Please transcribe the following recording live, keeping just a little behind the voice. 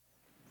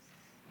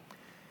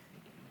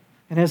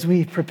And as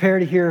we prepare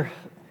to hear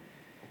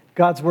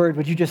God's word,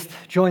 would you just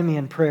join me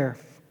in prayer?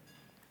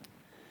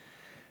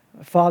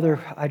 Father,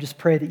 I just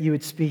pray that you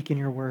would speak in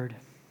your word.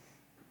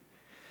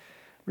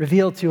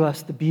 Reveal to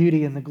us the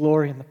beauty and the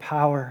glory and the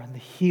power and the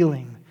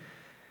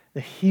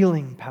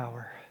healing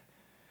power,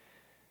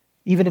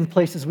 even in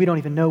places we don't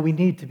even know we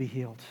need to be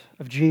healed,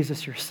 of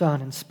Jesus, your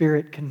Son, and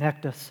Spirit.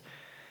 Connect us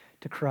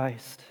to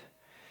Christ.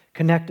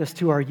 Connect us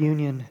to our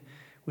union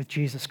with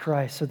Jesus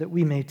Christ so that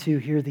we may too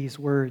hear these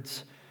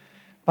words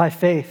by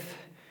faith.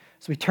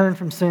 As we turn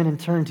from sin and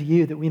turn to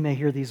you, that we may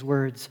hear these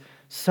words,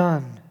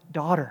 son,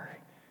 daughter,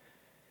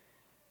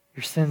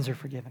 your sins are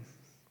forgiven.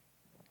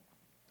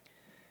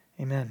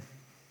 Amen.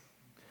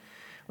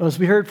 Well, as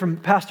we heard from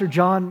Pastor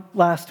John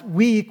last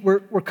week, we're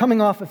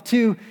coming off of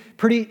two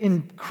pretty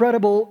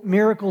incredible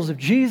miracles of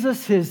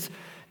Jesus. His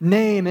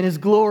name and his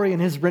glory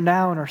and his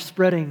renown are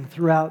spreading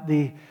throughout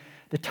the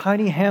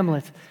tiny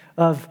hamlet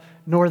of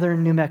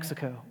northern New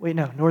Mexico.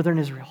 Northern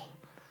Israel.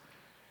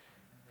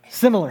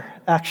 Similar,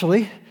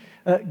 actually.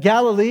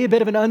 Galilee, a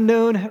bit of an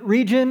unknown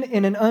region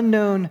in an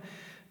unknown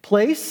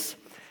place.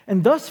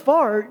 And thus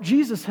far,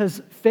 Jesus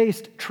has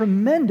faced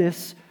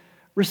tremendous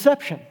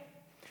reception.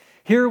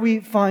 Here we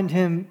find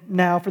him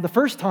now, for the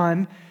first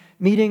time,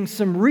 meeting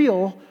some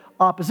real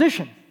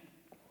opposition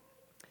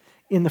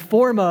in the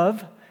form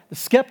of the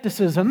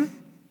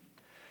skepticism,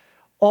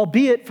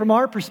 albeit from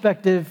our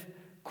perspective,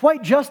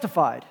 quite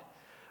justified,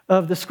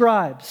 of the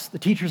scribes, the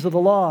teachers of the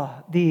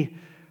law, the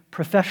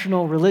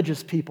professional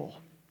religious people,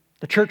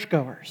 the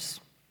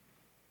churchgoers.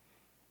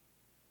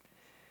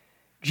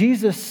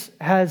 Jesus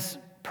has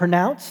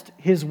pronounced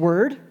his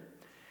word,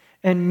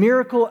 and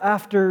miracle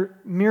after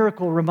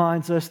miracle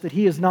reminds us that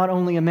he is not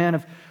only a man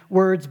of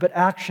words, but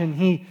action.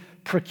 He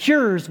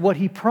procures what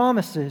he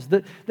promises.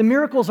 The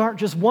miracles aren't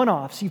just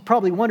one-offs. You've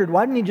probably wondered,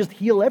 why didn't he just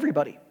heal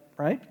everybody,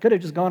 right? Could have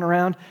just gone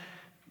around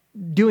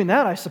doing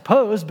that, I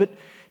suppose, but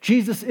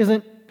Jesus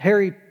isn't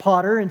Harry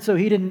Potter, and so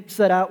he didn't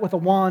set out with a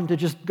wand to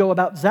just go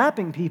about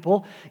zapping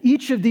people.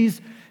 Each of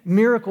these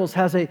miracles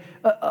has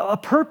a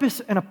purpose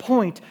and a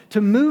point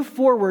to move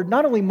forward,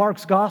 not only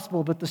Mark's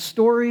gospel, but the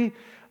story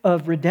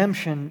of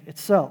redemption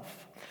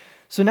itself.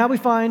 So now we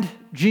find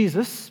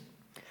Jesus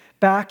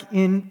back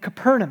in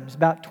Capernaum,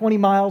 about 20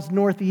 miles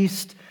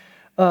northeast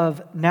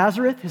of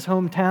Nazareth, his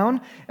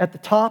hometown, at the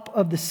top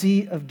of the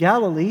Sea of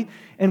Galilee.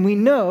 And we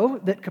know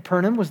that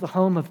Capernaum was the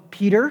home of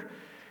Peter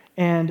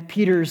and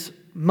Peter's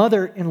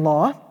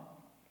mother-in-law.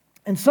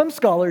 And some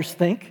scholars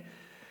think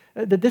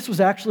that this was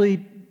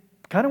actually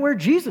kind of where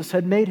Jesus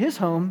had made his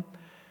home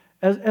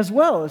as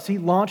well as he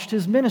launched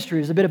his ministry.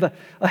 It was a bit of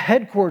a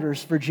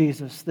headquarters for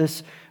Jesus,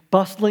 this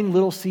bustling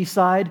little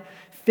seaside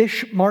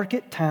fish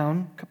market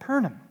town,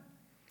 Capernaum.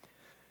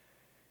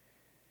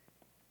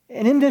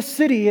 And in this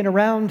city and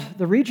around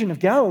the region of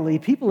Galilee,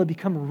 people have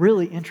become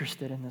really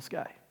interested in this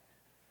guy.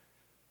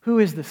 Who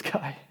is this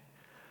guy?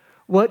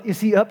 What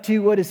is he up to?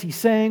 What is he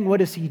saying?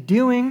 What is he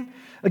doing?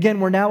 Again,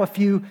 we're now a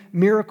few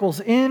miracles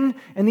in,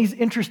 and these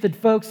interested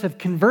folks have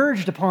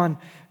converged upon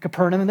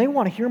Capernaum, and they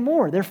want to hear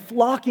more. They're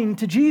flocking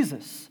to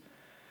Jesus.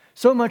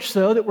 So much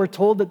so that we're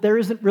told that there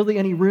isn't really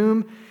any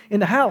room in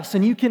the house.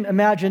 And you can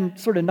imagine,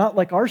 sort of not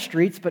like our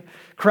streets, but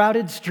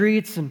crowded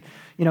streets and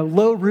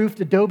low-roofed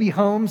adobe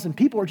homes, and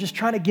people are just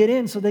trying to get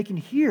in so they can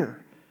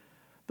hear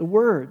the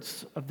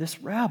words of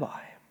this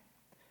rabbi.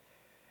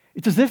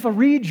 It's as if a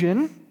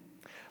region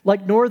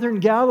like northern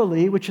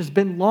Galilee, which has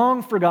been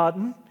long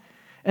forgotten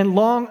and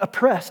long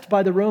oppressed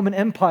by the Roman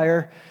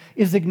Empire,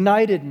 is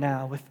ignited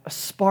now with a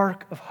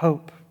spark of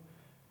hope.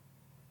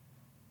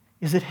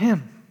 Is it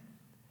him?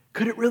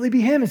 Could it really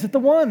be him? Is it the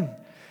one?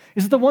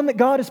 Is it the one that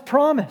God has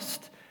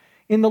promised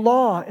in the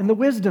law, in the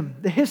wisdom,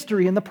 the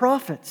history, and the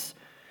prophets?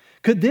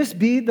 Could this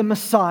be the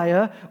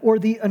Messiah or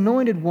the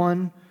anointed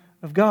one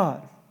of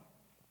God?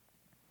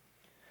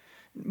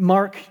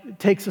 Mark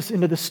takes us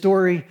into the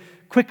story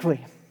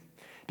quickly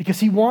because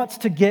he wants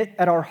to get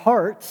at our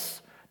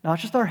hearts, not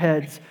just our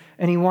heads,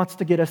 and he wants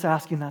to get us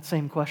asking that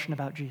same question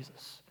about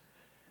Jesus.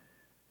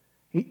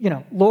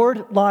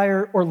 Lord,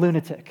 liar, or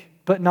lunatic,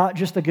 but not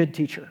just a good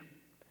teacher.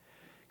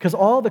 Because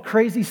all the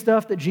crazy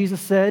stuff that Jesus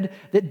said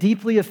that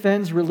deeply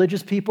offends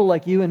religious people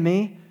like you and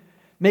me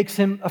makes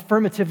him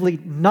affirmatively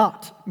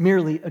not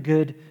merely a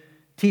good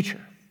teacher.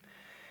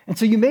 And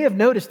so you may have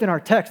noticed in our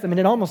text,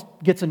 it almost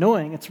gets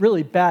annoying. It's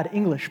really bad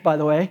English, by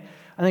the way.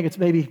 I think it's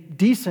maybe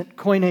decent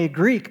Koine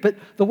Greek, but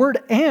the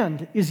word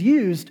 "and" is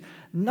used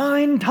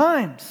 9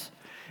 times.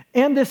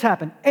 And this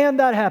happened, and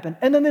that happened,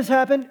 and then this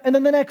happened, and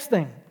then the next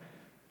thing.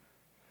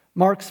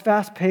 Mark's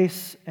fast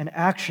pace and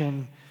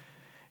action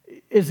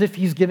is if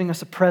he's giving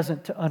us a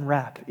present to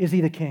unwrap. Is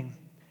he the king?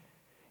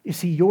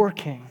 Is he your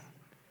king?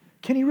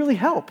 Can he really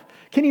help?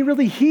 Can he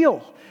really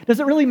heal? Does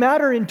it really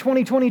matter in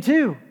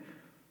 2022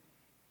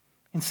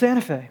 in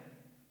Santa Fe?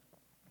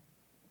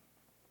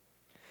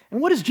 And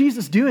what is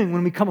Jesus doing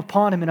when we come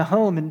upon him in a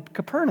home in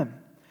Capernaum?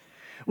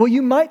 Well,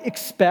 you might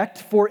expect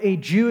for a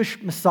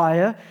Jewish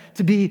Messiah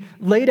to be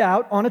laid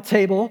out on a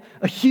table,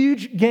 a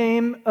huge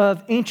game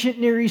of ancient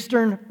Near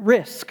Eastern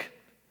Risk,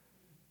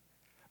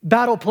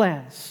 battle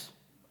plans,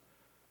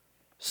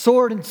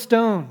 sword and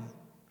stone,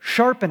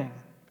 sharpening.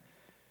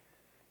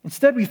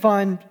 Instead, we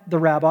find the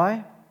rabbi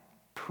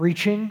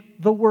preaching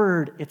the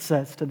word, it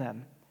says to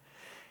them.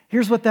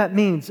 Here's what that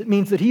means. It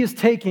means that he is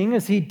taking,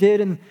 as he did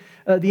in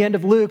the end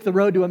of Luke, the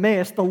road to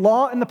Emmaus, the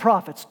law and the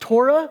prophets.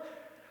 Torah,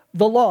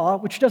 the law,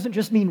 which doesn't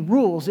just mean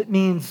rules, it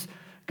means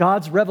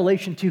God's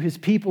revelation to his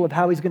people of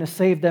how he's going to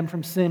save them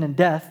from sin and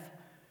death.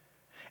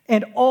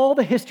 And all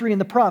the history in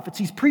the prophets.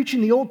 He's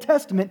preaching the Old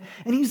Testament,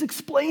 and he's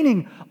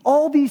explaining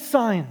all these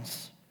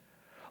signs,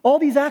 all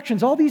these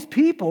actions, all these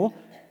people.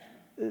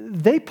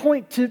 They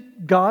point to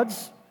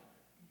God's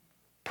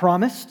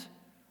promised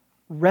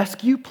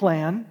rescue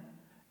plan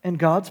and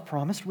God's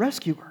promised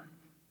rescuer.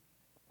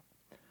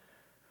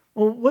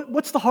 Well,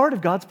 what's the heart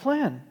of God's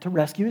plan to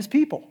rescue his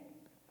people?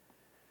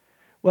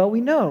 Well,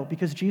 we know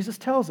because Jesus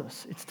tells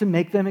us it's to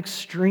make them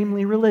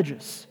extremely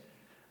religious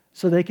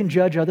so they can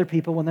judge other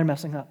people when they're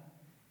messing up.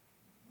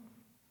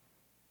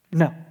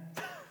 No,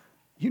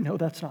 you know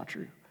that's not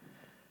true.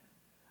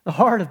 The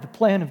heart of the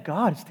plan of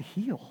God is to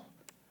heal.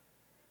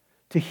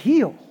 To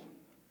heal.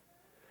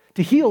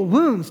 To heal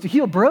wounds, to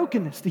heal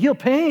brokenness, to heal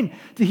pain,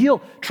 to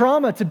heal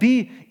trauma, to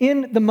be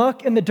in the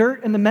muck and the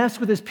dirt and the mess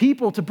with his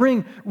people, to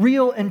bring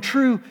real and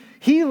true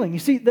healing. You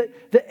see,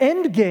 the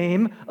end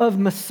game of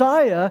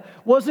Messiah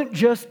wasn't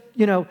just,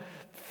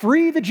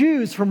 free the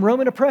Jews from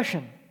Roman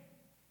oppression.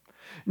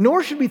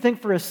 Nor should we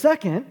think for a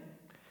second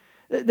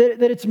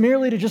that it's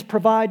merely to just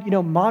provide,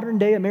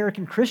 modern-day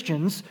American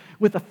Christians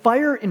with a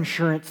fire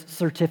insurance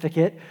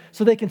certificate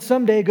so they can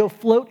someday go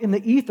float in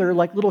the ether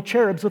like little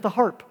cherubs with a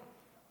harp.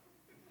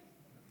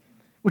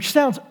 Which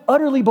sounds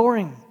utterly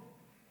boring.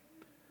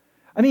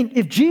 I mean,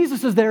 if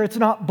Jesus is there, it's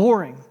not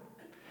boring.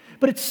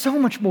 But it's so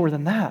much more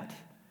than that.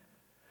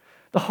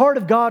 The heart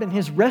of God and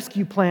his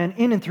rescue plan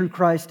in and through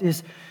Christ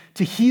is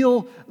to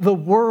heal the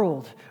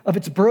world of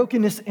its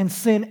brokenness and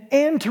sin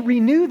and to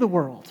renew the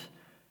world.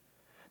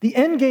 The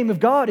end game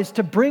of God is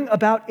to bring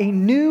about a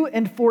new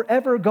and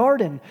forever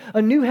garden,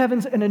 a new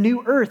heavens and a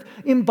new earth,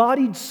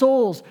 embodied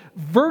souls,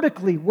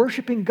 vertically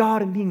worshiping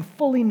God and being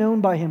fully known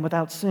by him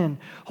without sin,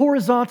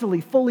 horizontally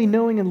fully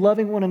knowing and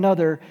loving one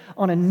another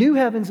on a new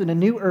heavens and a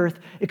new earth,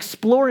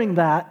 exploring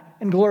that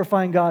and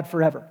glorifying God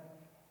forever.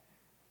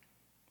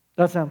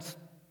 That sounds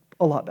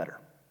a lot better.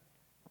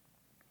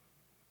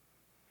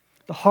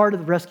 The heart of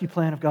the rescue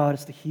plan of God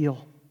is to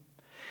heal.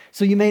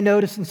 So you may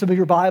notice in some of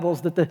your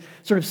Bibles that the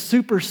sort of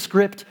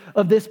superscript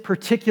of this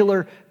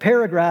particular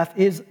paragraph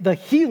is the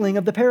healing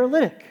of the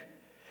paralytic.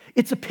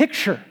 It's a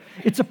picture,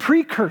 it's a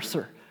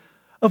precursor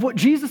of what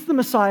Jesus the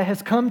Messiah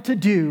has come to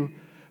do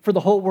for the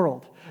whole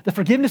world. The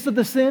forgiveness of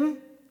the sin,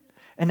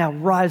 and now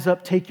rise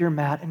up, take your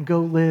mat, and go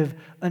live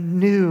a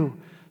new,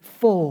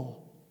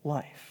 full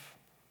life.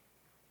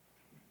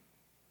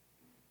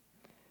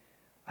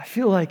 I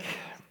feel like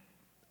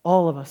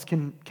all of us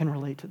can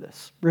relate to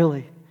this,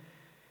 really.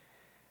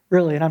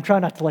 Really, and I'm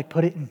trying not to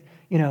put it in,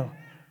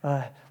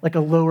 like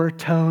a lower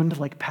toned,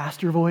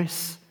 pastor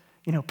voice,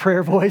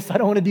 prayer voice. I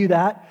don't want to do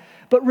that.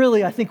 But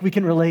really, I think we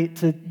can relate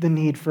to the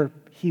need for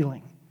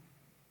healing.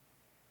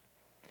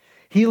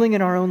 Healing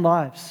in our own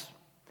lives.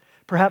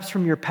 Perhaps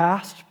from your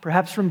past,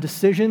 perhaps from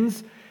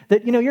decisions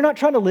that, you're not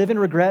trying to live in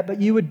regret,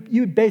 but you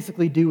would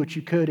basically do what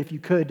you could if you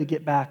could to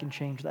get back and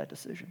change that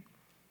decision.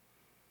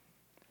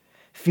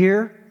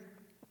 Fear,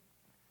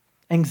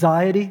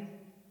 anxiety.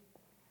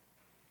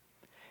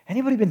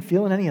 Anybody been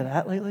feeling any of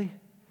that lately?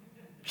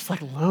 Just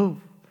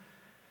low.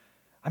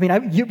 I mean,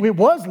 it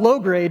was low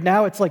grade,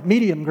 now it's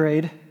medium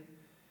grade.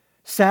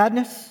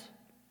 Sadness,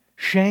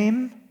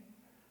 shame.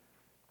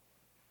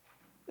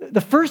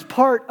 The first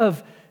part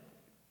of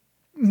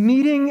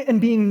meeting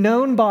and being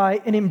known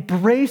by and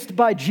embraced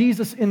by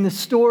Jesus in this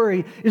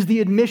story is the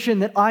admission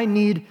that I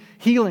need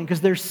healing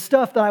because there's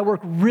stuff that I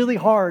work really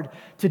hard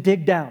to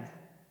dig down,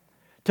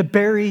 to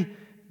bury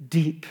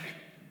deep.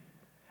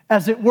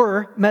 As it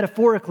were,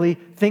 metaphorically,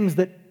 things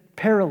that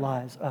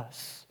paralyze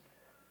us,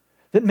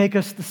 that make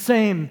us the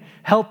same,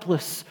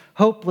 helpless,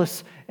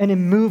 hopeless, and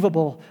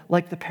immovable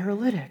like the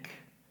paralytic.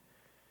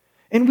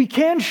 And we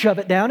can shove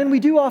it down, and we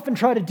do often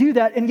try to do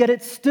that, and yet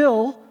it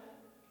still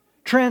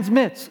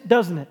transmits,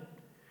 doesn't it?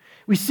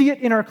 We see it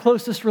in our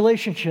closest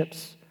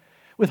relationships,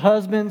 with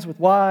husbands,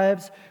 with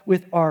wives,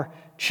 with our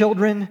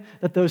children,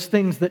 that those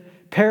things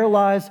that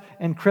paralyze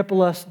and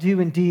cripple us do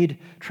indeed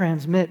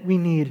transmit. We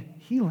need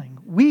healing.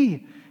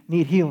 We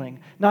need healing.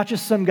 Not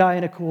just some guy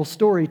in a cool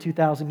story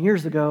 2,000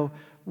 years ago.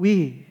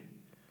 We.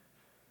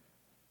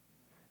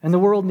 And the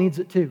world needs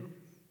it too.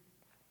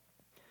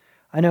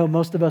 I know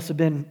most of us have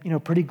been,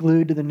 pretty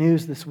glued to the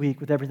news this week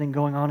with everything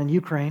going on in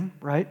Ukraine,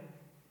 right?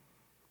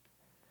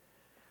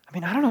 I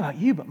mean, I don't know about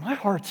you, but my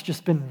heart's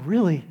just been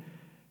really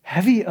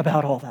heavy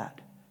about all that.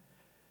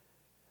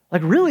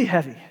 Really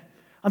heavy.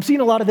 I'm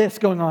seeing a lot of this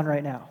going on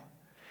right now.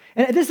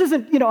 And this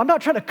isn't, I'm not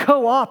trying to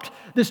co-opt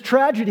this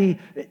tragedy,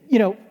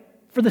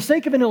 for the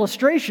sake of an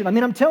illustration. I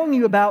mean, I'm telling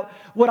you about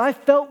what I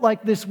felt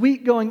like this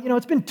week going,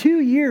 it's been 2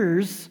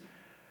 years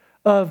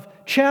of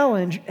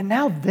challenge, and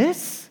now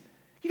this?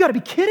 You got to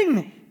be kidding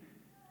me.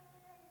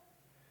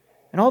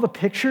 And all the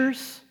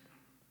pictures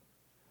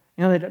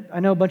I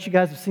know a bunch of you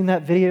guys have seen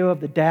that video of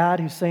the dad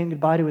who's saying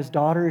goodbye to his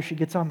daughter as she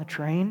gets on the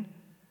train.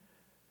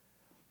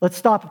 Let's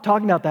stop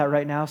talking about that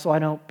right now so I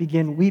don't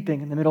begin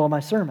weeping in the middle of my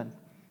sermon.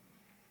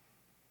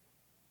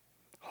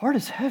 Heart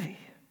is heavy.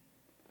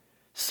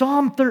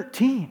 Psalm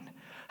 13.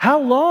 How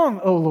long,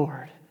 O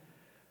Lord?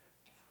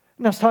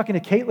 And I was talking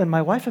to Caitlin,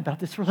 my wife, about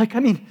this. We're like,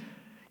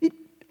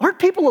 aren't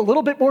people a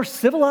little bit more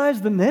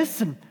civilized than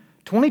this in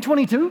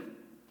 2022?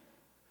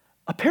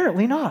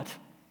 Apparently not.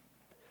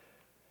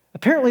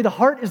 Apparently the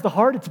heart is the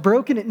heart. It's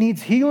broken. It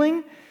needs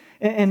healing.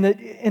 And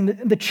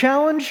the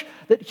challenge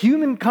that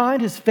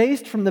humankind has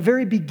faced from the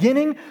very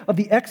beginning of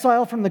the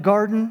exile from the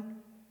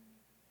garden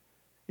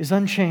is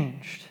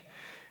unchanged.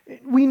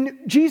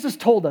 Jesus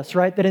told us,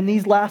 right, that in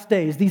these last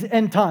days, these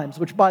end times,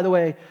 which, by the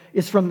way,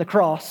 is from the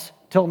cross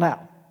till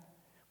now,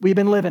 we've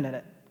been living in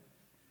it,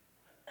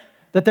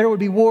 that there would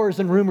be wars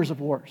and rumors of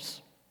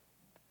wars.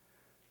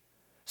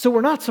 So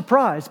we're not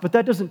surprised, but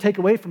that doesn't take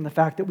away from the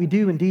fact that we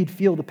do indeed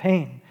feel the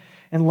pain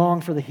and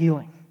long for the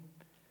healing.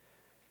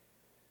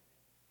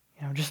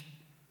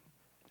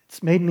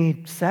 It's made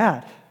me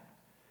sad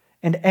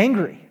and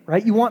angry,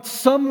 right? You want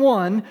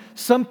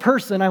some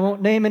person, I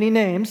won't name any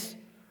names,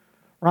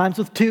 rhymes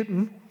with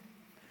tootin',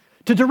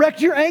 to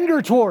direct your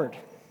anger toward.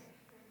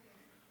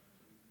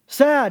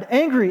 Sad,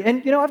 angry,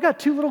 and I've got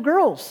 2 little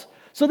girls,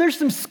 so there's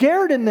some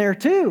scared in there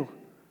too.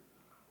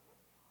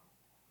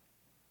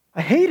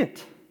 I hate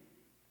it.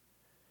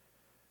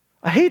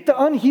 I hate the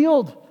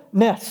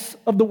unhealedness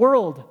of the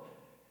world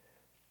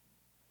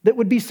that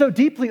would be so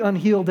deeply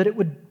unhealed that it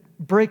would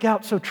break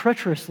out so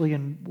treacherously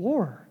in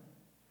war.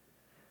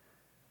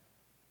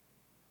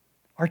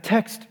 Our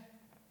text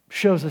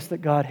shows us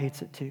that God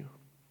hates it too.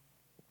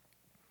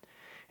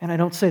 And I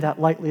don't say that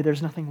lightly.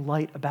 There's nothing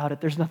light about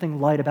it. There's nothing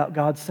light about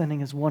God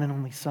sending His one and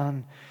only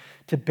Son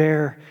to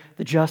bear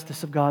the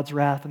justice of God's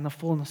wrath and the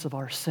fullness of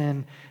our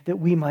sin, that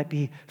we might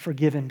be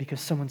forgiven because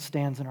someone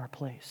stands in our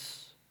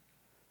place.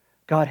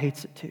 God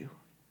hates it too.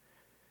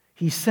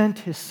 He sent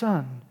His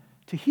Son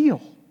to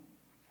heal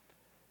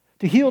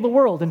the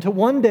world, and to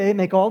one day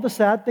make all the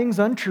sad things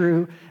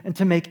untrue, and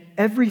to make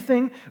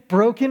everything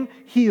broken,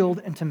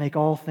 healed, and to make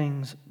all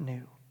things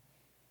new.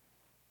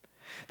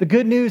 The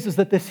good news is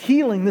that this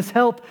healing, this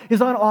help,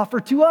 is on offer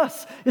to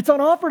us. It's on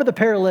offer to the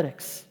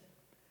paralytics.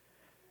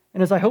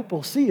 And as I hope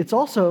we'll see, it's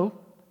also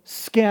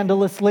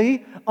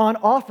scandalously on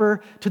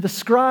offer to the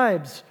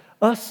scribes,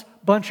 us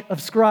bunch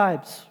of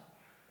scribes.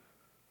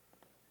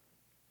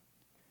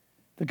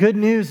 The good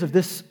news of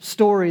this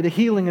story, the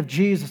healing of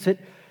Jesus,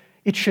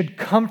 it should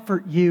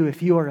comfort you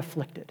if you are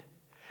afflicted.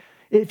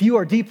 If you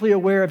are deeply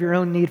aware of your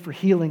own need for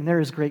healing, there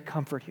is great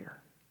comfort here.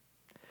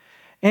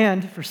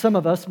 And for some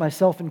of us,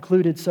 myself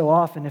included so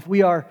often, if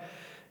we are,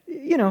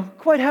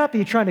 quite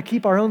happy trying to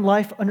keep our own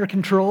life under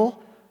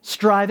control,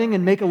 striving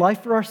and make a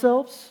life for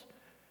ourselves,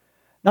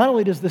 not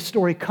only does this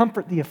story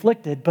comfort the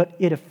afflicted, but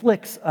it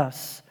afflicts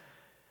us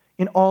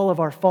in all of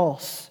our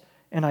false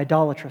and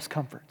idolatrous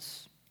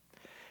comforts.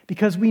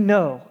 Because we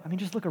know,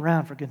 just look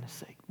around for goodness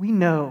sake. We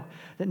know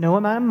that no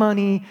amount of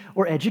money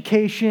or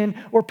education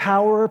or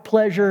power or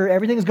pleasure,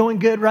 everything's going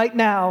good right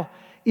now,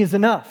 is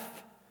enough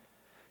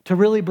to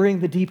really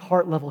bring the deep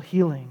heart level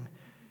healing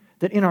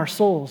that in our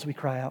souls we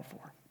cry out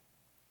for.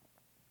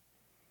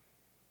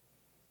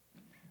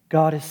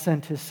 God has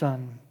sent His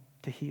Son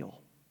to heal.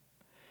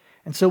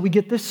 And so we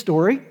get this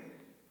story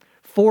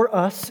for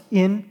us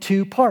in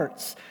 2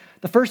 parts.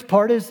 The first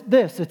part is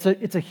this.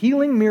 It's a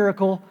healing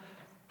miracle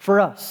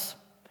for us.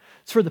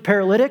 It's for the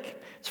paralytic,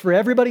 it's for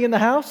everybody in the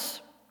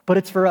house, but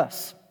it's for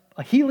us.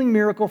 A healing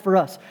miracle for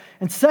us.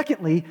 And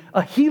secondly,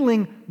 a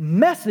healing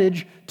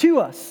message to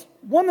us.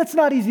 One that's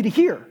not easy to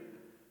hear,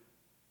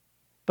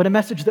 but a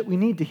message that we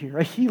need to hear,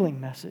 a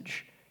healing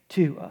message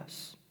to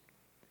us.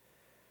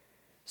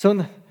 So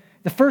in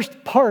the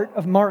first part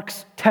of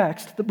Mark's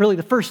text, really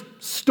the first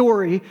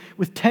story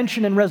with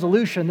tension and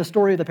resolution, the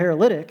story of the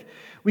paralytic,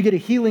 we get a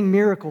healing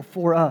miracle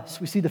for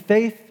us. We see the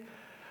faith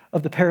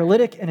of the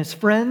paralytic and his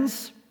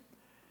friends,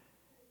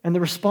 and the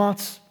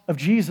response of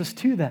Jesus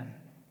to them,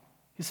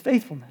 His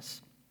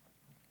faithfulness.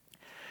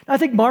 Now, I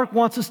think Mark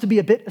wants us to be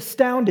a bit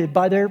astounded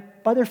by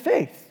their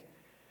faith,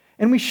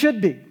 and we should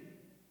be.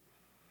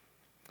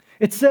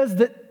 It says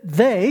that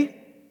they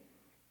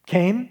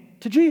came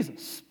to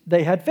Jesus.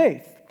 They had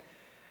faith.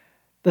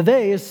 The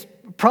they is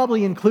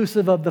probably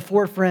inclusive of the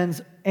 4 friends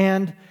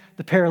and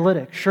the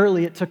paralytic.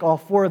 Surely it took all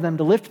 4 of them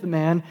to lift the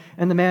man,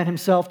 and the man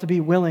himself to be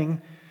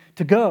willing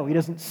to go. He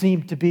doesn't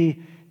seem to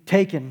be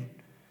taken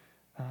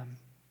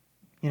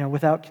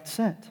without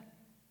consent.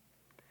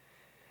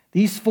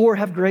 These 4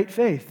 have great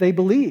faith. They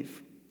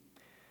believe.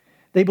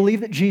 They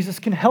believe that Jesus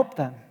can help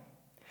them.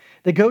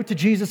 They go to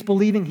Jesus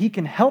believing He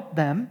can help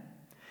them.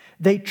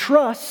 They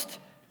trust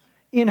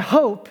in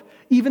hope,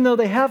 even though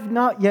they have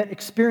not yet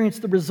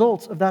experienced the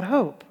results of that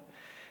hope.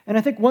 And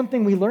I think one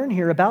thing we learn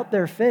here about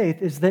their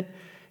faith is that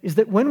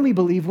when we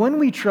believe, when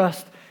we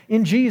trust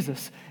in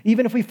Jesus,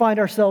 even if we find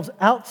ourselves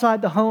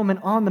outside the home and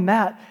on the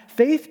mat,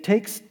 faith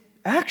takes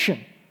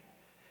action.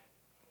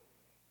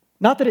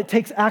 Not that it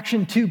takes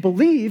action to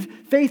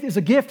believe. Faith is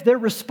a gift. They're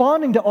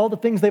responding to all the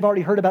things they've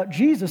already heard about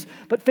Jesus,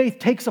 but faith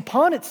takes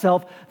upon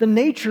itself the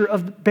nature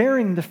of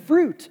bearing the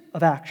fruit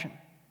of action.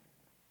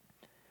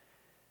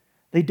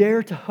 They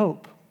dare to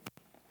hope.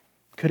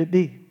 Could it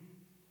be?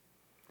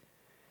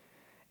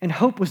 And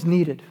hope was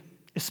needed,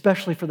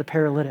 especially for the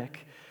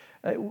paralytic.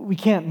 We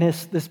can't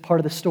miss this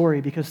part of the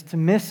story, because to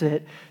miss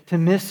it, to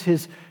miss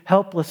his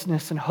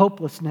helplessness and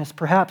hopelessness,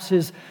 perhaps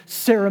his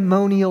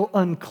ceremonial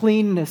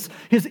uncleanness,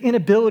 his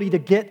inability to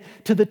get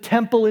to the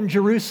temple in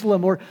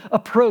Jerusalem or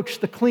approach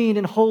the clean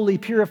and holy,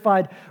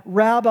 purified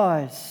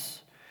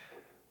rabbis,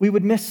 we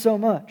would miss so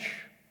much.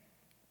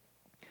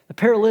 The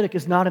paralytic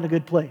is not in a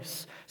good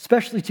place,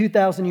 especially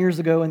 2,000 years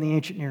ago in the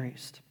ancient Near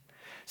East.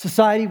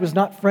 Society was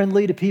not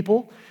friendly to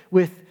people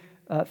with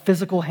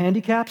physical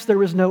handicaps. There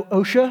was no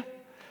OSHA.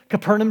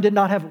 Capernaum did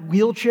not have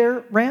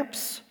wheelchair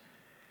ramps.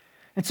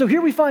 And so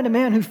here we find a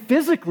man who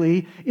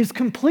physically is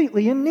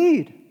completely in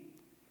need.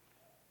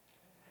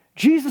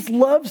 Jesus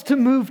loves to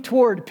move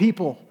toward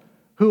people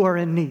who are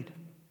in need,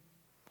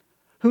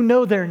 who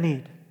know their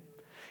need.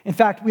 In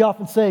fact, we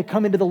often say,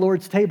 come into the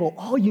Lord's table.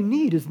 All you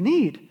need is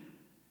need.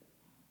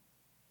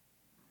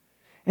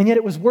 And yet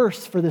it was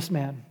worse for this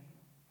man.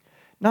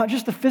 Not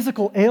just the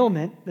physical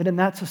ailment that in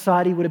that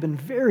society would have been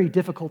very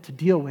difficult to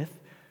deal with,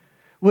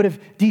 would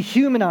have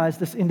dehumanized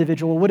this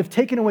individual, would have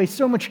taken away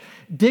so much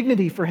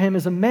dignity for him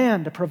as a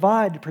man to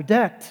provide, to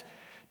protect,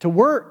 to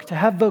work, to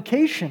have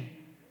vocation.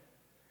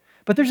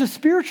 But there's a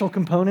spiritual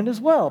component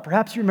as well.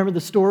 Perhaps you remember the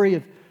story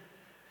of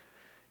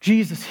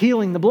Jesus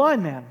healing the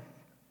blind man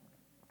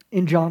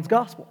in John's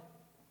gospel.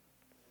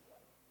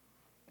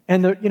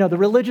 And the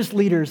religious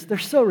leaders, they're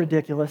so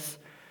ridiculous.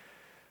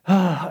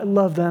 I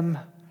love them.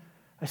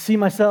 I see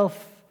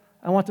myself.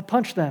 I want to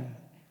punch them.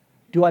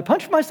 Do I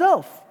punch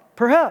myself?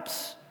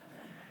 Perhaps.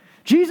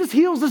 Jesus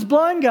heals this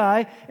blind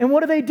guy, and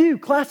what do?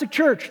 Classic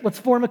church, let's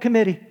form a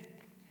committee.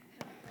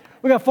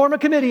 We're going to form a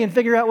committee and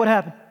figure out what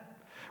happened.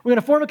 We're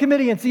going to form a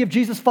committee and see if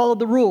Jesus followed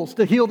the rules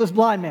to heal this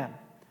blind man.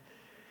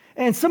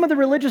 And some of the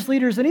religious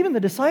leaders and even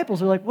the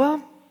disciples are like,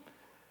 well,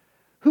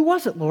 who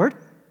was it, Lord?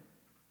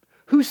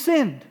 Who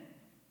sinned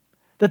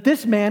that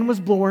this man was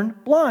born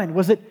blind?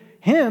 Was it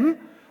him,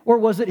 or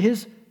was it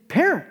his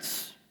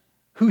parents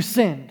who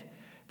sinned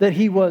that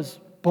he was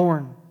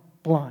born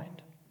blind?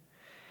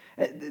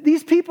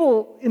 These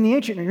people in the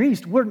ancient Near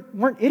East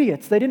weren't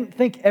idiots. They didn't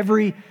think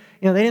they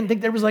didn't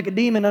think there was like a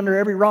demon under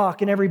every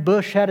rock and every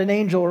bush had an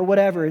angel or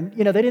whatever. And,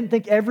 they didn't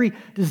think every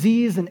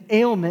disease and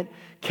ailment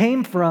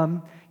came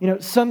from,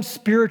 some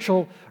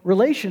spiritual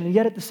relation. And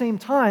yet at the same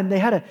time, they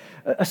had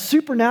a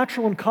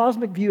supernatural and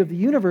cosmic view of the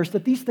universe,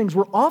 that these things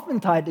were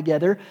often tied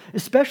together,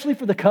 especially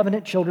for the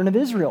covenant children of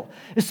Israel,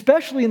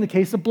 especially in the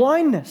case of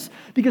blindness,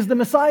 because the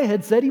Messiah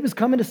had said he was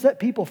coming to set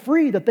people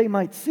free that they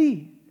might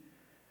see.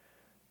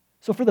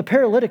 So for the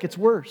paralytic, it's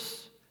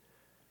worse.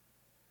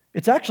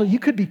 It's actually, you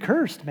could be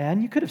cursed,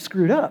 man. You could have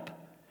screwed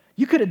up.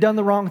 You could have done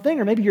the wrong thing,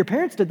 or maybe your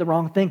parents did the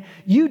wrong thing.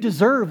 You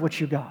deserve what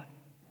you got.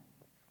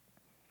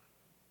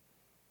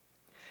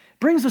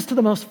 Brings us to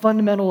the most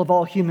fundamental of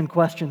all human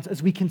questions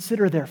as we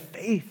consider their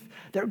faith,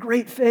 their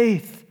great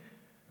faith.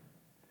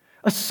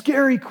 A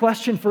scary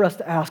question for us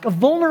to ask, a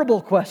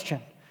vulnerable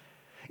question.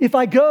 If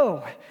I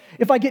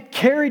get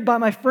carried by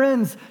my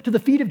friends to the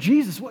feet of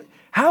Jesus,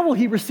 how will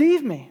he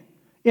receive me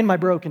in my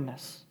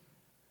brokenness?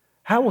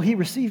 How will he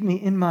receive me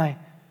in my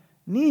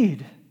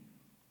need?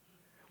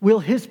 Will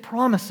his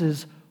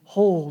promises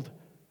hold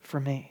for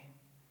me?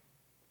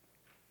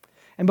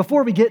 And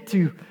before we get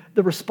to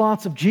the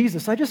response of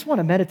Jesus, I just want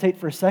to meditate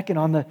for a second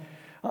on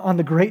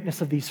the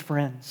greatness of these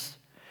friends.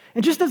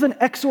 And just as an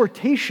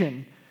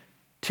exhortation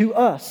to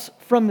us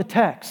from the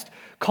text,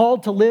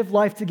 called to live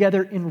life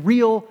together in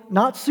real,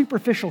 not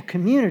superficial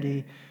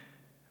community,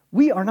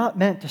 we are not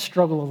meant to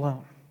struggle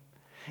alone.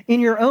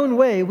 In your own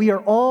way, we are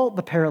all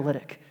the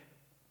paralytic.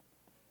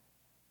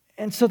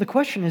 And so the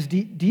question is, do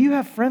you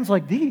have friends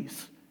like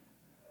these?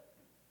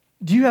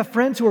 Do you have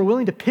friends who are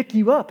willing to pick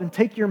you up and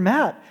take your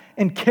mat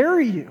and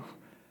carry you?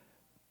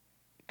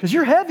 Because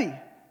you're heavy.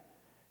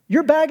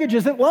 Your baggage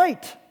isn't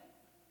light.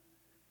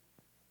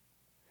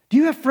 Do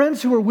you have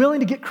friends who are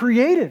willing to get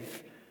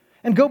creative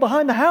and go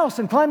behind the house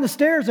and climb the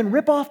stairs and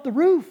rip off the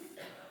roof?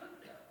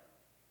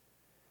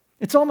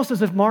 It's almost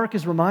as if Mark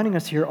is reminding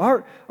us here,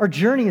 our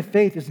journey of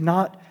faith is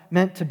not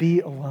meant to be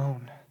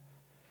alone.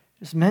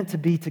 It's meant to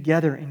be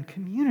together in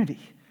community.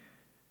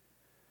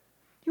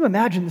 You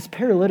imagine this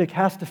paralytic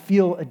has to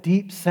feel a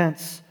deep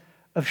sense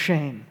of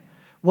shame.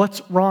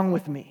 What's wrong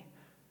with me?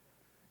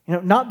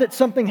 Not that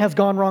something has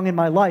gone wrong in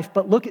my life,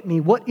 but look at me.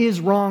 What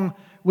is wrong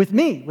with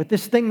me, with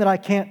this thing that I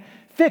can't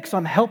fix?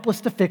 I'm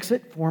helpless to fix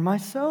it for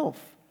myself.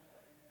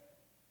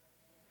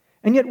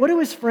 And yet, what do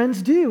his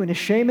friends do in his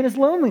shame and his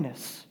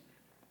loneliness?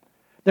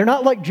 They're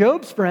not like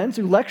Job's friends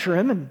who lecture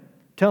him and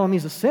tell him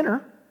he's a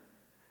sinner.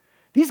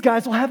 These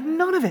guys will have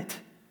none of it.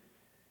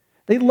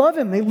 They love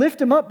him. They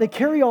lift him up. They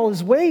carry all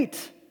his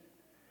weight.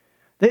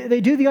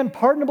 They do the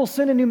unpardonable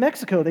sin in New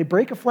Mexico. They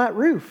break a flat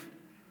roof.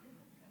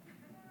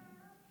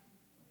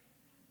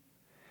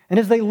 And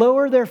as they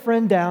lower their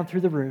friend down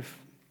through the roof,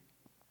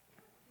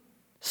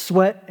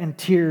 sweat and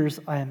tears,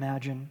 I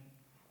imagine,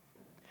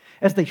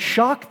 as they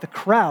shock the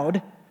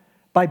crowd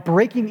by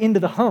breaking into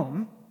the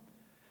home,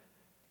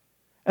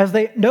 as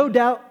they no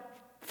doubt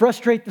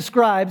frustrate the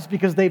scribes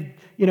because they've,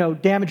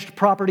 damaged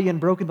property and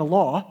broken the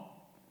law,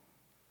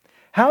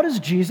 how does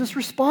Jesus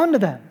respond to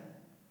them?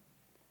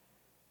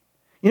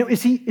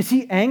 Is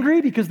he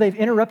angry because they've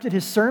interrupted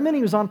his sermon?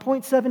 He was on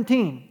point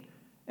 17,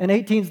 and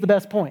 18 is the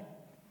best point,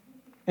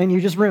 and you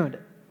just ruined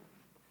it.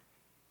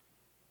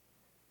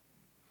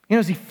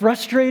 Is he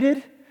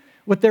frustrated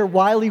with their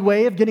wily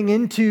way of getting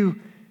into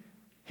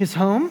his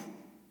home?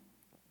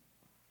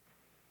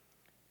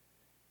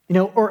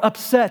 Or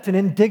upset and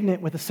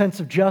indignant with a sense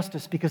of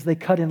justice because they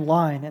cut in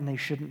line and they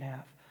shouldn't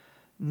have?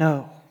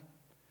 No.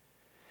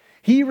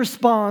 He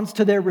responds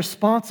to their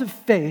responsive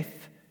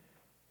faith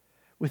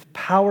with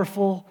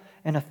powerful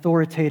and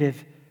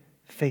authoritative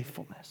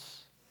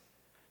faithfulness.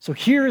 So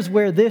here is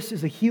where this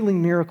is a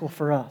healing miracle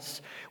for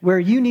us, where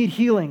you need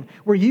healing,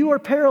 where you are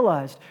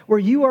paralyzed, where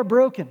you are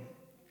broken.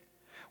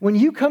 When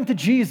you come to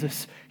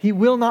Jesus, he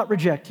will not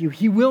reject you.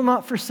 He will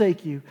not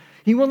forsake you.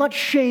 He will not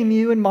shame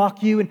you and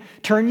mock you and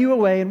turn you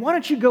away. And why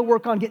don't you go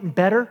work on getting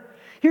better?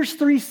 Here's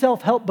 3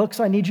 self-help books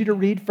I need you to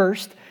read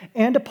first,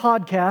 and a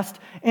podcast,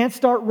 and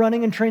start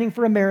running and training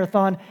for a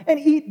marathon, and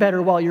eat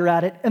better while you're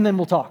at it, and then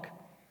we'll talk.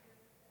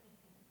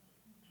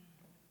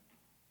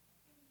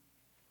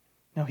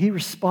 No, he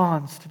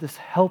responds to this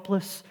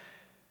helpless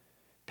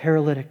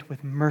paralytic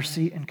with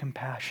mercy and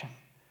compassion,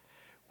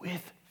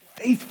 with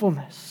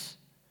faithfulness.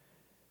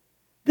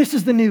 This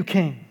is the new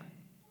king.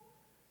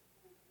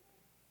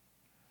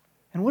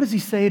 And what does he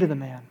say to the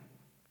man?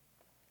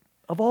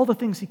 Of all the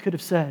things he could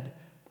have said,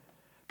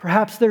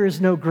 perhaps there is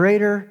no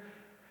greater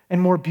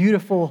and more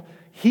beautiful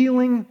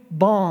healing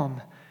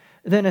balm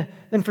than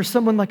for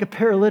someone like a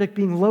paralytic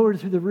being lowered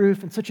through the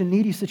roof in such a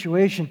needy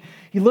situation.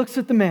 He looks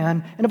at the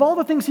man, and of all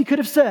the things he could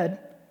have said,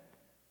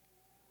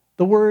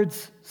 the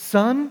words,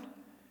 "Son,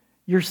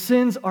 your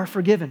sins are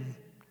forgiven,"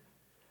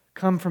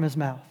 come from his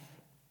mouth.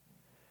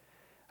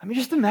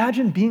 Just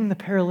imagine being the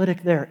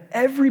paralytic there.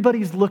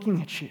 Everybody's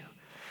looking at you.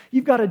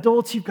 You've got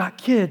adults, you've got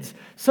kids.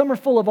 Some are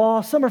full of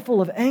awe, some are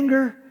full of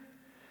anger.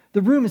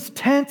 The room is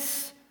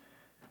tense.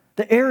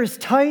 The air is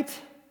tight.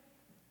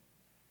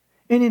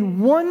 And in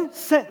one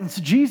sentence,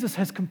 Jesus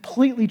has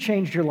completely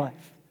changed your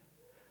life.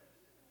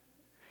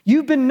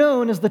 You've been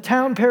known as the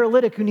town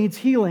paralytic who needs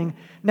healing.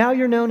 Now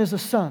you're known as a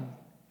son,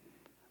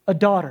 a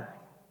daughter,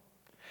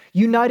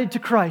 united to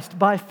Christ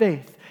by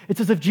faith.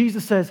 It's as if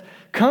Jesus says,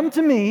 "Come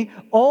to me,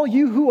 all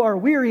you who are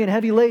weary and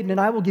heavy laden, and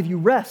I will give you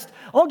rest.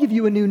 I'll give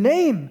you a new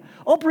name.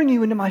 I'll bring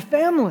you into my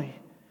family."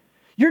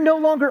 You're no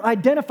longer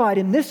identified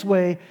in this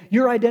way.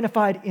 You're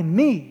identified in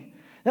me.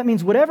 That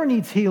means whatever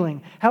needs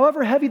healing,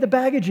 however heavy the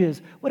baggage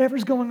is,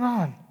 whatever's going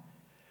on,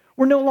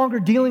 we're no longer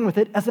dealing with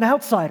it as an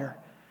outsider.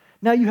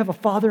 Now you have a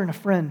father and a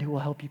friend who will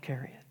help you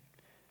carry it.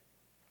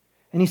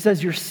 And he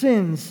says, your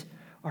sins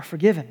are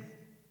forgiven.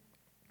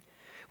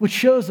 Which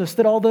shows us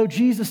that although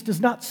Jesus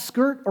does not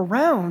skirt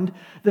around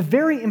the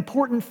very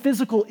important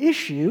physical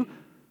issue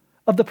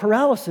of the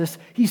paralysis,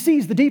 he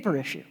sees the deeper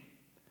issue.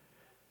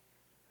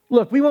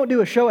 Look, we won't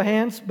do a show of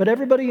hands, but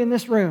everybody in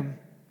this room,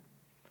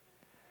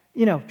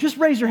 just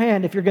raise your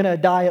hand if you're going to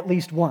die at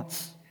least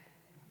once.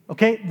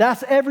 Okay?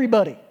 That's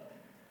everybody.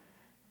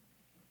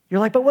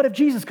 You're like, but what if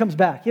Jesus comes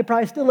back? He'll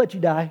probably still let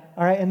you die,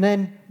 all right, and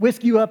then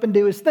whisk you up and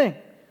do his thing,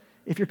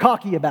 if you're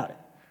cocky about it.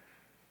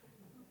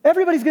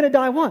 Everybody's going to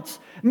die once.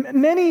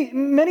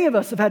 Many of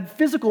us have had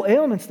physical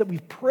ailments that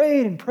we've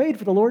prayed and prayed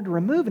for the Lord to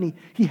remove, and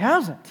he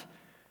hasn't.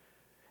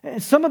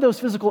 And some of those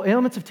physical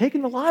ailments have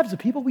taken the lives of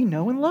people we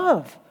know and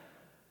love.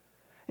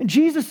 And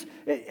Jesus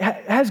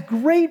has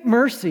great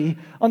mercy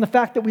on the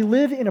fact that we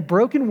live in a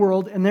broken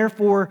world, and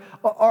therefore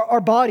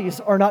our bodies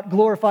are not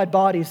glorified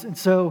bodies, and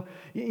so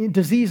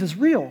disease is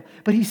real.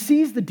 But he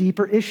sees the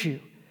deeper issue.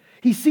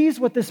 He sees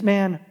what this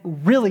man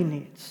really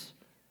needs.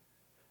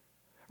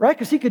 Right?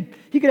 Because he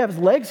could have his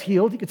legs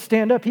healed, he could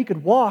stand up, he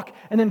could walk,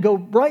 and then go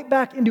right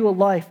back into a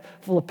life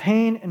full of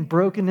pain and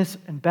brokenness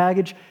and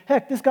baggage.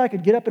 Heck, this guy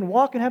could get up and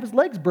walk and have his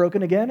legs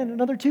broken again in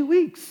another 2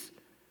 weeks.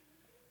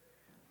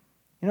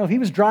 If he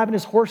was driving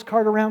his horse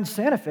cart around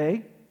Santa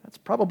Fe, that's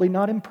probably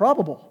not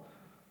improbable.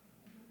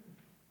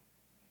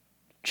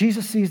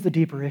 Jesus sees the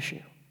deeper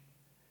issue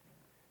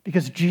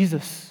because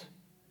Jesus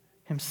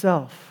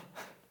himself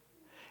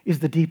is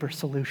the deeper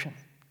solution.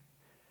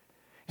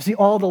 You see,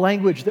 all the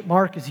language that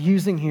Mark is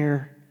using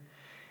here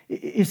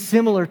is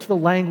similar to the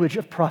language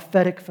of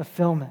prophetic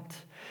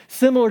fulfillment,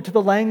 similar to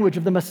the language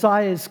of the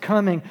Messiah's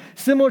coming,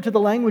 similar to the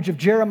language of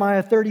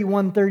Jeremiah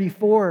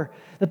 31:34,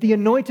 that the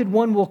Anointed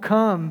One will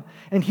come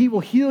and he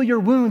will heal your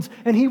wounds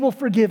and he will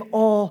forgive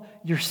all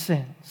your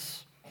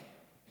sins.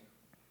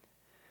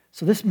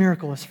 So this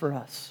miracle is for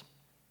us,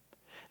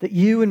 that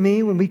you and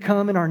me, when we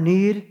come in our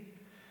need,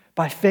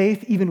 by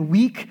faith, even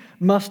weak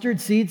mustard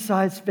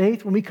seed-sized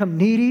faith, when we come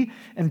needy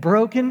and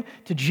broken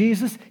to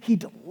Jesus, he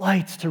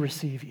delights to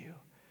receive you.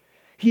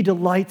 He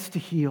delights to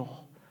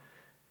heal.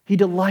 He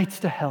delights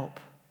to help.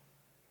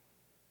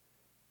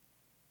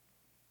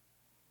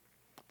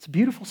 It's a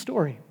beautiful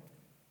story.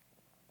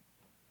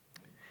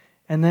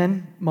 And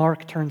then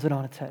Mark turns it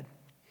on its head.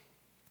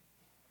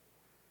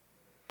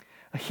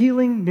 A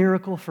healing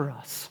miracle for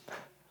us.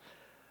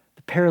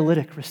 The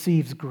paralytic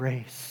receives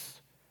grace.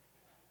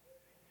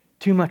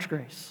 Too much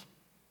grace.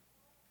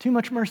 Too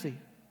much mercy.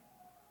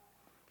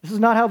 This is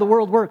not how the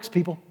world works,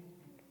 people.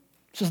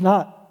 It's just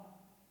not.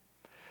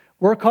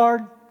 Work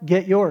hard,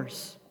 get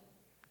yours.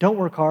 Don't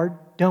work hard,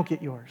 don't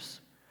get yours.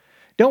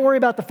 Don't worry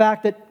about the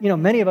fact that,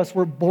 many of us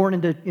were born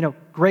into,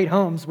 great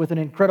homes with an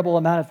incredible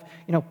amount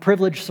of,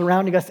 privilege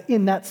surrounding us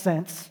in that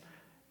sense.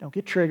 Don't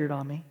get triggered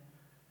on me.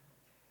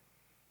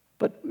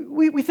 But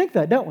we think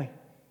that, don't we?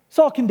 It's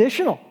all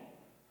conditional.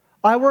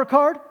 I work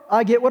hard,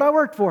 I get what I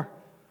worked for.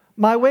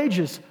 My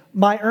wages,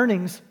 my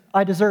earnings,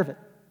 I deserve it.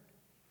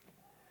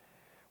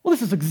 Well,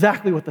 this is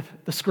exactly what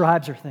the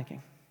scribes are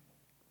thinking.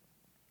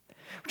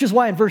 Which is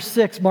why in verse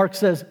 6, Mark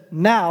says,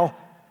 now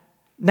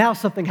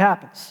something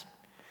happens.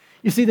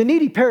 You see, the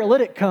needy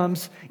paralytic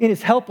comes in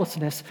his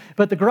helplessness,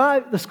 but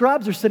the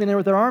scribes are sitting there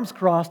with their arms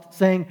crossed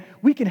saying,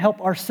 we can help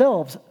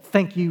ourselves,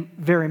 thank you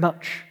very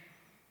much.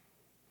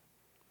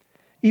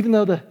 Even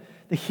though the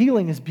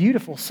healing is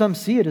beautiful, some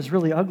see it as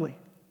really ugly.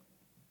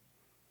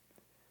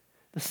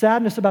 The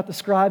sadness about the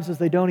scribes is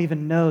they don't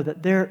even know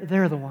that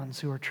they're the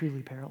ones who are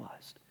truly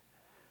paralyzed.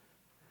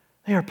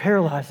 They are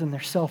paralyzed in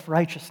their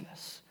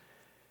self-righteousness.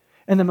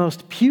 And the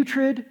most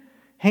putrid,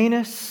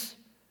 heinous,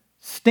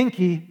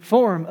 stinky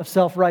form of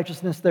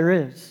self-righteousness there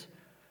is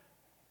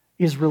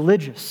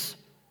religious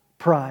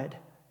pride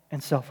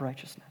and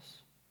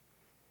self-righteousness.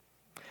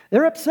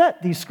 They're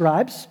upset, these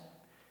scribes,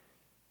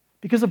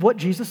 because of what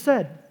Jesus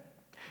said.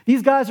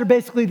 These guys are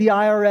basically the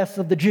IRS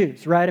of the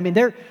Jews, right? I mean,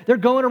 they're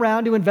going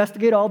around to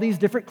investigate all these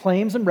different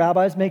claims and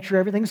rabbis, make sure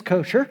everything's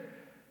kosher.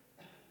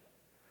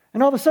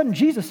 And all of a sudden,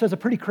 Jesus says a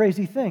pretty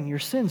crazy thing. Your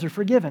sins are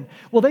forgiven.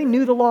 Well, they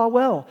knew the law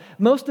well.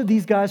 Most of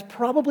these guys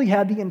probably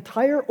had the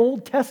entire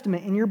Old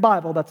Testament in your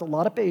Bible, that's a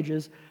lot of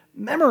pages,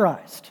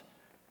 memorized.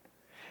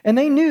 And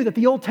they knew that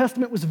the Old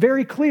Testament was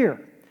very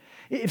clear.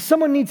 If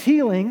someone needs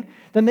healing,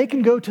 then they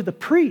can go to the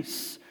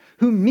priests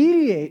who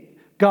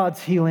mediate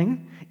God's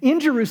healing in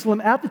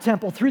Jerusalem at the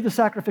temple through the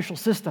sacrificial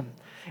system.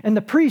 And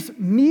the priests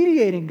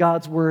mediating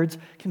God's words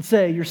can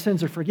say, your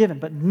sins are forgiven.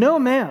 But no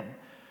man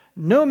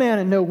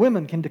and no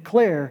woman can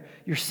declare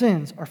your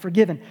sins are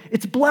forgiven.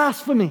 It's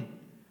blasphemy.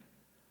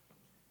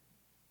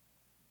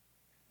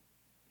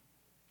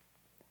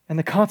 And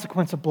the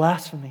consequence of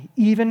blasphemy,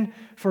 even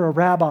for a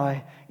rabbi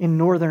in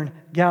northern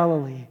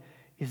Galilee,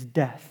 is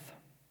death.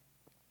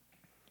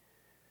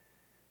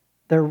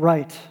 They're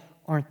right,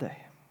 aren't they?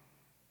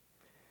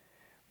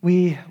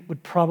 We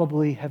would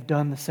probably have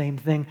done the same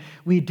thing.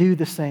 We do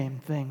the same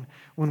thing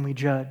when we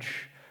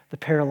judge the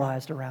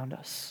paralyzed around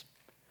us.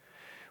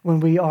 When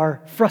we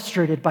are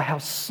frustrated by how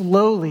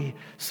slowly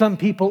some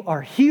people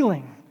are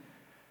healing,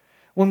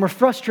 when we're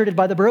frustrated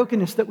by the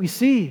brokenness that we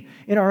see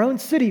in our own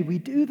city, we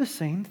do the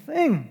same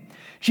thing.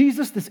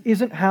 Jesus, this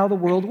isn't how the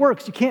world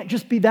works. You can't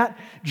just be that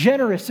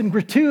generous and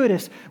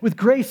gratuitous with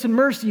grace and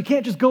mercy. You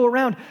can't just go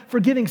around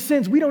forgiving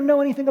sins. We don't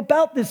know anything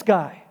about this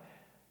guy.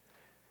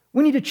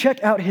 We need to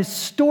check out his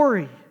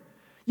story.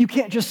 You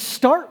can't just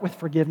start with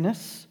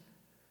forgiveness.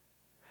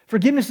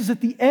 Forgiveness is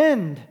at the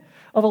end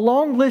of a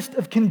long list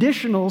of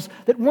conditionals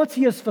that once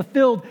he has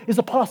fulfilled is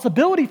a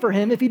possibility for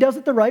him if he does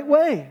it the right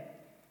way.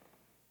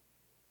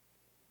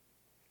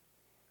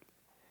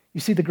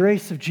 You see, the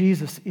grace of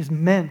Jesus is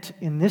meant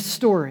in this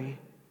story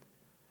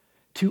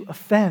to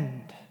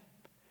offend,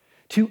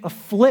 to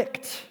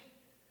afflict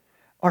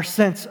our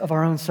sense of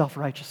our own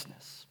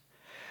self-righteousness.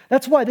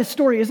 That's why this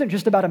story isn't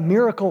just about a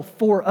miracle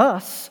for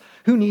us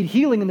who need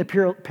healing in the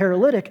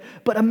paralytic,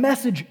 but a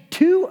message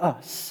to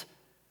us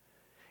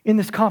in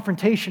this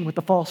confrontation with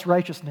the false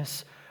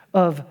righteousness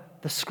of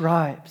the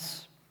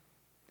scribes.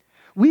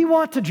 We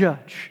want to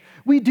judge.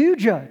 We do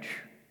judge.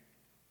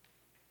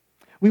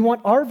 We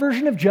want our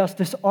version of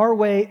justice, our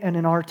way, and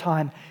in our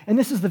time. And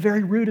this is the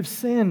very root of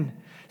sin.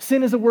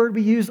 Sin is a word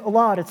we use a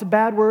lot. It's a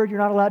bad word. You're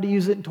not allowed to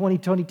use it in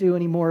 2022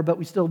 anymore, but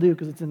we still do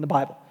because it's in the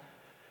Bible.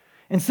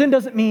 And sin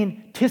doesn't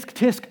mean, tisk,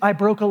 tisk, I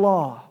broke a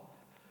law.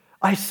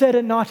 I said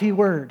a naughty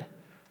word.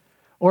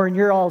 Or in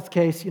your all's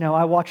case,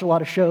 I watch a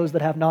lot of shows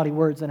that have naughty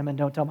words in them and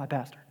don't tell my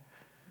pastor.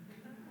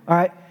 All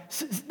right?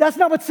 That's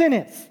not what sin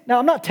is. Now,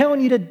 I'm not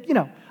telling you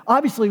to,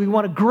 obviously we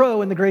want to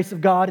grow in the grace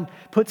of God and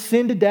put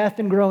sin to death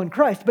and grow in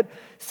Christ. But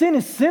sin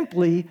is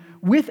simply,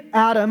 with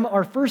Adam,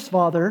 our first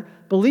father,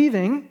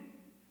 believing,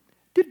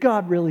 did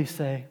God really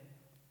say?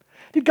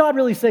 Did God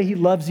really say he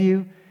loves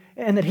you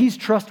and that he's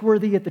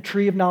trustworthy at the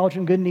tree of knowledge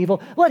and good and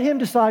evil? Let him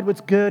decide what's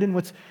good and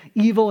what's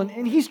evil,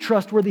 and he's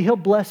trustworthy. He'll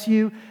bless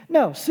you.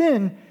 No,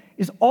 sin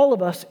is all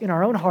of us in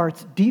our own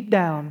hearts, deep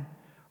down,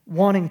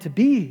 wanting to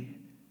be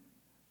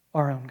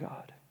our own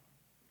God.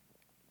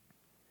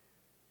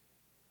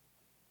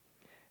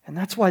 And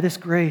that's why this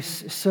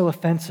grace is so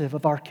offensive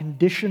of our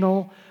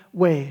conditional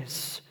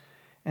ways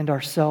and our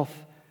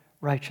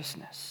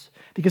self-righteousness.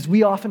 Because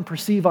we often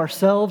perceive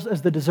ourselves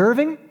as the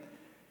deserving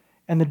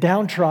and the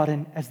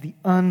downtrodden as the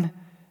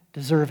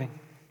undeserving.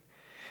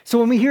 So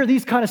when we hear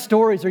these kind of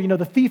stories, or,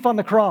 the thief on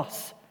the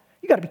cross,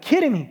 you got to be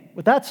kidding me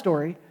with that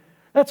story.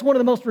 That's one of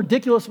the most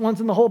ridiculous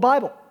ones in the whole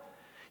Bible.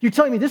 You're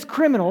telling me this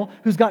criminal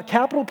who's got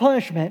capital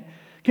punishment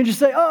can just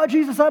say, "Oh,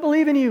 Jesus, I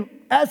believe in you,"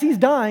 as he's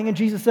dying, and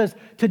Jesus says,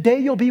 "Today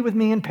you'll be with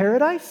me in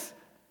paradise"?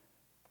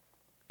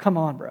 Come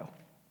on, bro.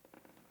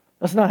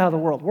 That's not how the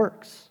world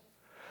works.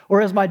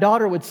 Or as my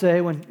daughter would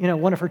say when,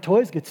 one of her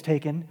toys gets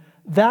taken,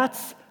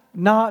 "That's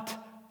not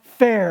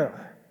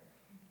fair."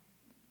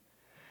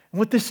 And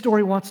what this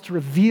story wants to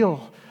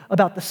reveal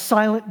about the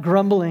silent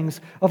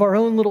grumblings of our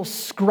own little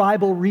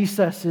scribal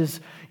recesses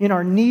in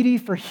our needy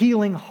for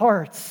healing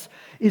hearts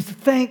is,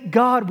 thank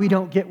God we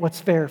don't get what's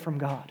fair from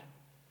God.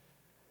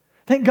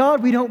 Thank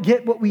God we don't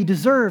get what we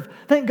deserve.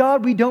 Thank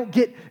God we don't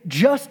get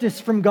justice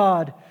from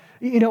God,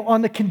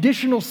 on the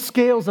conditional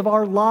scales of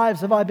our lives.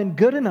 Have I been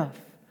good enough?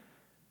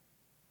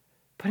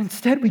 But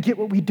instead we get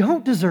what we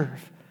don't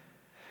deserve.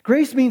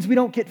 Grace means we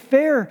don't get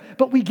fair,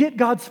 but we get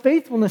God's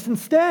faithfulness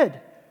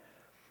instead.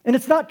 And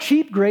it's not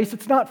cheap grace,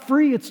 it's not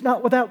free, it's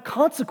not without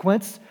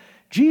consequence.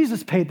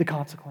 Jesus paid the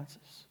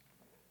consequences.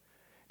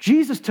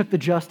 Jesus took the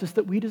justice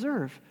that we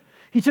deserve.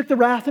 He took the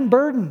wrath and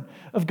burden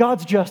of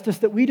God's justice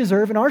that we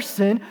deserve in our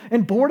sin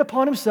and bore it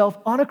upon himself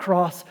on a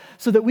cross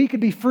so that we could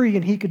be free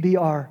and he could be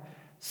our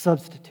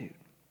substitute.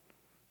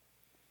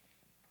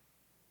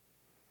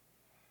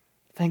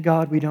 Thank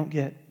God we don't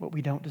get what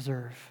we don't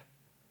deserve,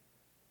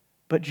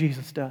 but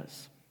Jesus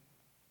does.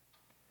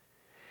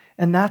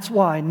 And that's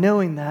why,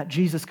 knowing that,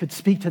 Jesus could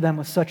speak to them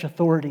with such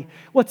authority.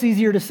 What's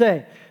easier to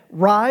say?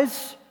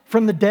 Rise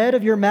from the dead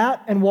of your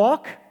mat and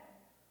walk,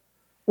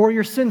 or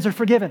your sins are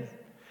forgiven,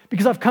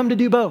 because I've come to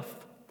do both.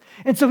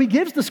 And so he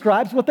gives the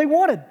scribes what they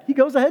wanted. He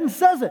goes ahead and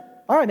says it.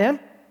 All right,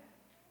 man,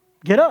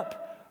 get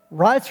up,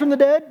 rise from the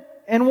dead,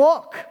 and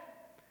walk.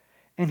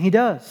 And he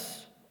does.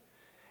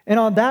 And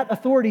on that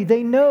authority,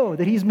 they know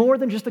that he's more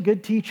than just a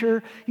good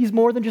teacher. He's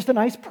more than just a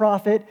nice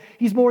prophet.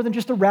 He's more than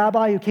just a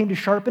rabbi who came to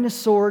sharpen his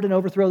sword and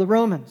overthrow the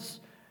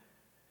Romans.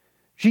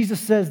 Jesus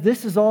says,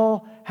 this is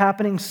all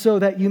happening so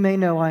that you may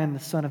know I am the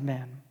Son of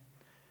Man.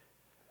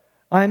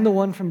 I am the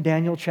one from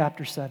Daniel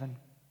chapter 7,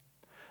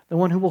 the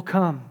one who will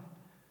come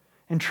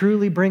and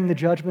truly bring the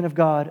judgment of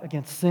God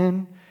against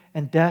sin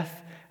and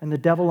death and the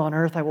devil on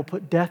earth. I will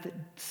put death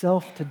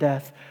itself to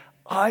death.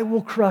 I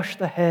will crush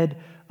the head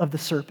of the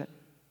serpent.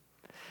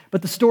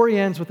 But the story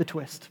ends with a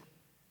twist,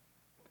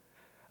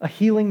 a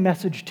healing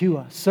message to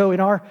us. So in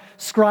our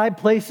scribe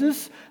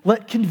places,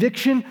 let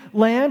conviction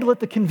land, let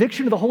the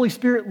conviction of the Holy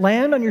Spirit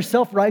land on your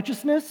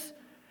self-righteousness.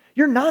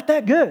 You're not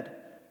that good.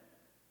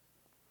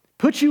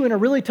 Put you in a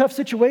really tough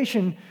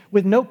situation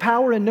with no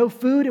power and no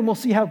food, and we'll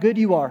see how good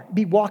you are.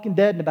 Be walking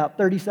dead in about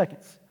 30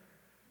 seconds.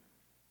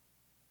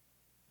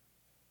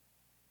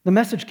 The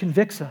message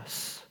convicts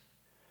us.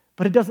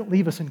 But it doesn't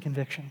leave us in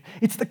conviction.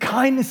 It's the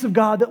kindness of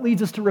God that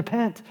leads us to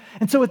repent.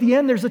 And so at the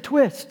end, there's a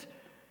twist.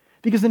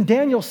 Because in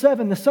Daniel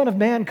 7, the Son of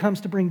Man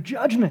comes to bring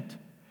judgment.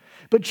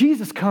 But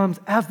Jesus comes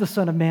as the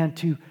Son of Man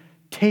to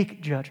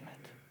take judgment.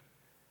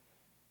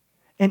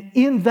 And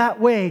in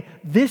that way,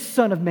 this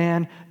Son of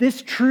Man,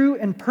 this true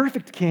and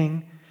perfect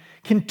King,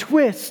 can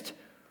twist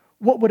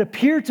what would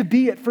appear to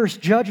be at first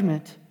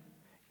judgment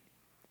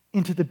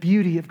into the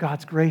beauty of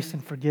God's grace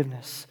and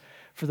forgiveness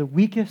for the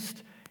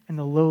weakest and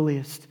the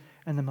lowliest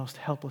and the most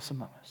helpless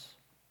among us.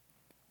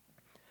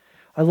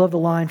 I love the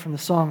line from the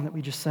song that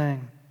we just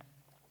sang.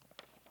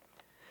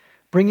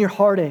 Bring your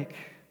heartache,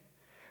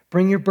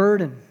 bring your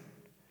burden.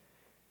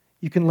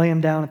 You can lay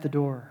them down at the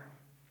door.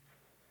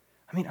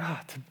 I mean,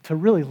 to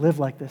really live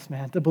like this,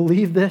 man, to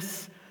believe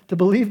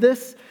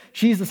this,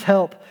 Jesus,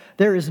 help.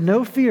 There is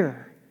no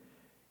fear.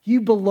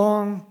 You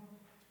belong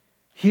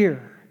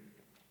here.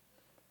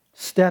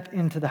 Step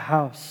into the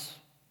house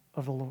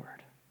of the Lord.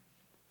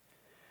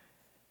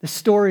 This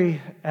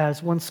story,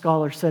 as one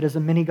scholar said, is a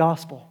mini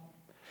gospel.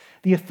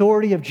 The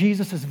authority of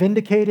Jesus is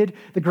vindicated,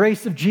 the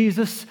grace of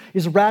Jesus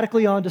is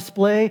radically on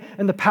display,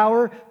 and the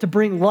power to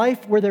bring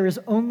life where there is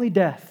only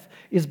death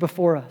is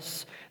before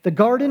us. The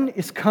garden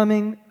is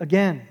coming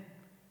again.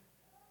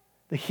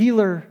 The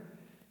healer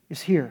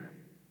is here.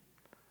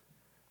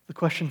 The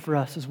question for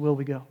us is, will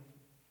we go?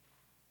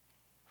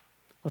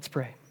 Let's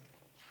pray.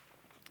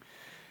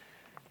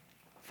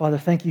 Father,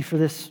 thank you for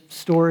this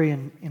story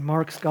in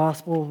Mark's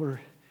gospel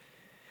where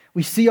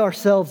we see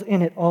ourselves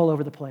in it all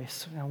over the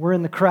place. We're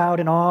in the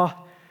crowd in awe.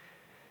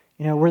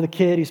 We're the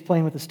kid who's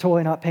playing with his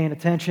toy, not paying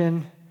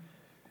attention.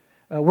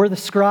 We're the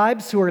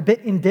scribes who are a bit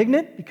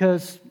indignant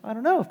because I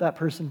don't know if that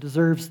person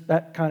deserves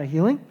that kind of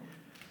healing.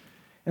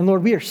 And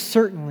Lord, we are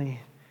certainly,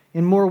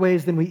 in more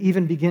ways than we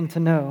even begin to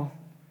know,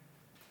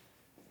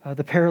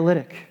 the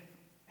paralytic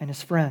and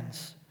his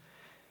friends.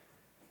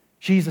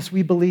 Jesus,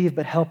 we believe,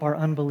 but help our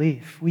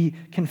unbelief. We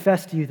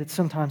confess to you that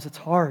sometimes it's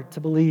hard to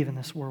believe in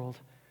this world.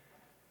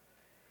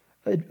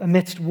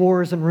 Amidst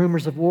wars and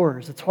rumors of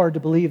wars, it's hard to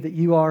believe that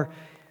you are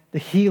the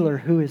healer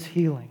who is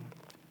healing.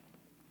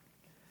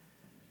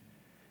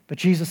 But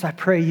Jesus, I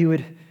pray you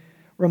would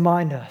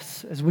remind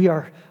us as we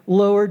are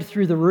lowered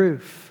through the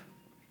roof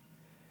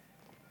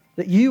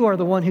that you are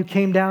the one who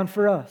came down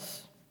for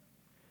us.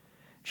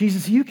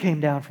 Jesus, you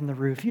came down from the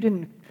roof. You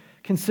didn't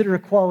consider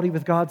equality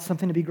with God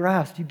something to be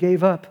grasped. You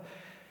gave up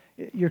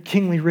your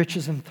kingly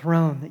riches and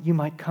throne that you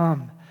might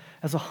come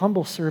as a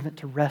humble servant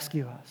to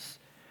rescue us.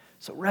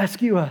 So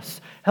rescue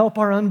us. Help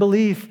our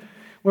unbelief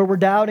where we're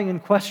doubting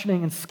and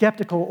questioning and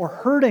skeptical or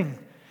hurting.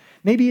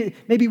 Maybe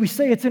we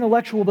say it's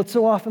intellectual, but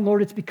so often,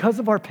 Lord, it's because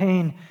of our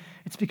pain.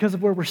 It's because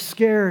of where we're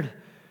scared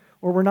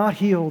or we're not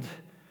healed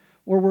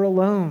or we're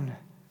alone.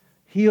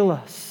 Heal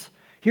us.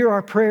 Hear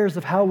our prayers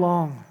of how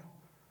long.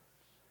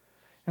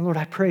 And Lord,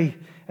 I pray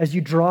as you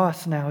draw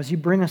us now, as you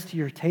bring us to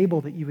your table,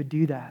 that you would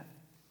do that.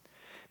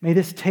 May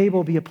this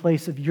table be a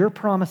place of your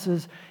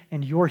promises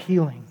and your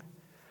healing.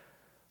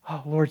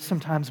 Oh, Lord,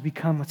 sometimes we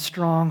come with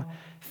strong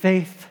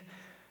faith.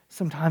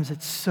 Sometimes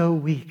it's so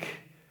weak.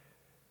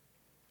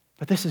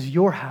 But this is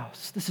your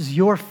house. This is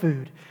your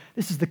food.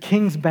 This is the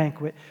king's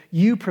banquet.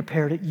 You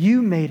prepared it.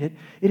 You made it.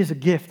 It is a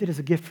gift. It is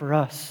a gift for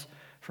us,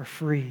 for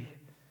free,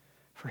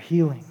 for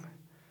healing,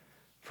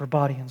 for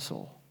body and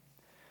soul.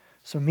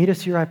 So meet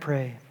us here, I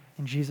pray,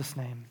 in Jesus'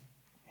 name.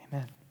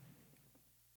 Amen.